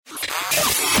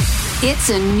It's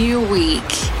a new week.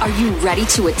 Are you ready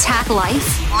to attack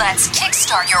life? Let's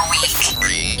kickstart your week.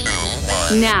 3, 2,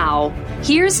 1. Now,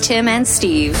 here's Tim and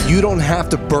Steve. You don't have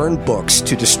to burn books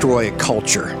to destroy a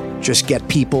culture. Just get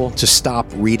people to stop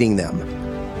reading them.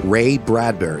 Ray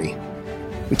Bradbury.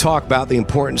 We talk about the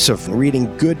importance of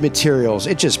reading good materials.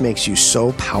 It just makes you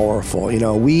so powerful. You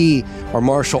know, we are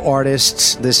martial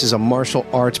artists. This is a martial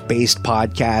arts-based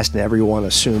podcast, and everyone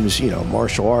assumes,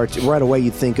 martial arts. Right away,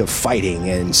 you think of fighting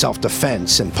and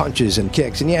self-defense and punches and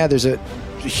kicks. And yeah, there's a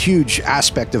huge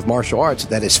aspect of martial arts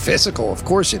that is physical. Of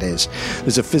course it is.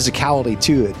 There's a physicality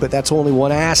to it, but that's only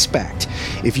one aspect.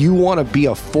 If you want to be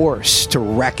a force to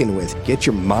reckon with, get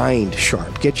your mind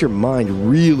sharp. Get your mind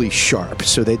really sharp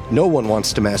so that no one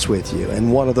wants to mess with you.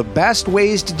 And one of the best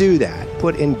ways to do that,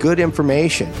 put in good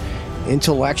information,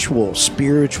 intellectual,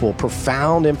 spiritual,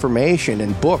 profound information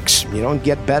in books. You don't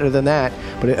get better than that.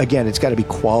 But again, it's got to be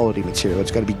quality material.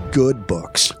 It's got to be good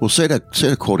books. Well, say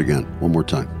that quote again, one more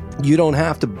time. You don't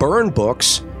have to burn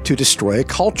books to destroy a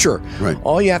culture. Right.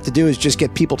 All you have to do is just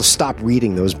get people to stop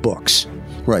reading those books.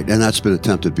 Right, and that's been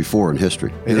attempted before in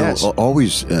history. It has.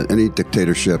 Always, any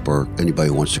dictatorship or anybody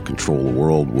who wants to control the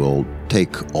world will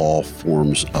take all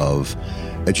forms of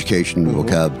education,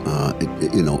 vocab,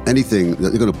 anything.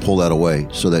 They're going to pull that away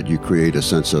so that you create a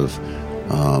sense of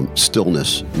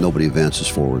stillness. Nobody advances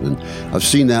forward. And I've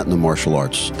seen that in the martial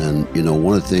arts. And,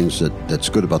 one of the things that's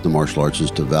good about the martial arts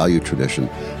is to value tradition,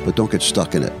 but don't get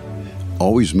stuck in it.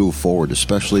 Always move forward,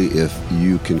 especially if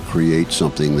you can create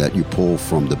something that you pull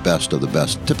from the best of the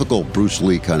best. Typical Bruce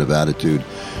Lee kind of attitude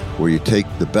where you take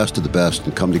the best of the best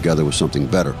and come together with something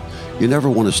better. You never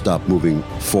want to stop moving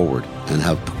forward and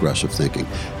have progressive thinking.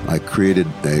 I created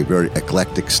a very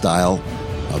eclectic style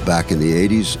back in the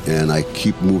 80s, and I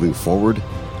keep moving forward,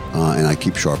 and I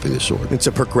keep sharpening the sword. It's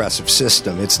a progressive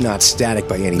system. It's not static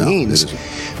by any means. It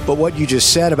isn't. But what you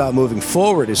just said about moving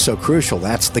forward is so crucial.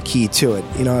 That's the key to it.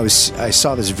 I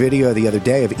saw this video the other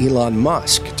day of Elon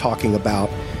Musk talking about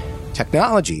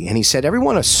technology, and he said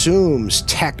everyone assumes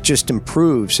tech just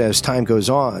improves as time goes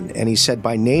on, and he said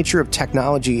by nature of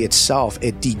technology itself,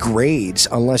 it degrades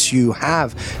unless you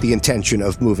have the intention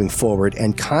of moving forward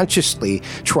and consciously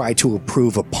try to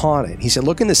improve upon it. He said,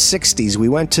 look, in the 60s we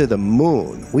went to the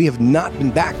moon. We have not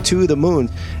been back to the moon,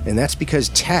 and that's because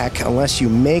tech, unless you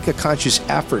make a conscious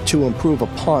effort to improve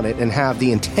upon it and have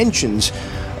the intentions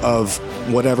of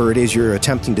whatever it is you're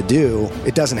attempting to do,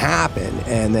 it doesn't happen.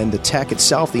 And then the tech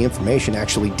itself, the information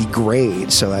actually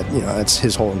degrades. So that, that's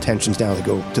his whole intentions now to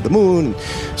go to the moon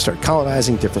and start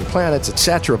colonizing different planets,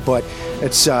 etc. But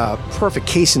it's a perfect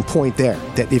case in point there,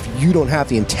 that if you don't have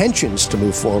the intentions to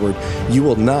move forward, you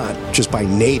will not, just by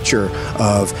nature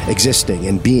of existing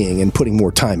and being and putting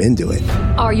more time into it.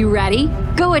 Are you ready?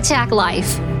 Go attack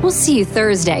life. We'll see you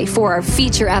Thursday for our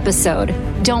feature episode.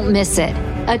 Don't miss it.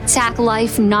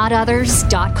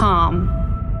 AttackLifeNotOthers.com.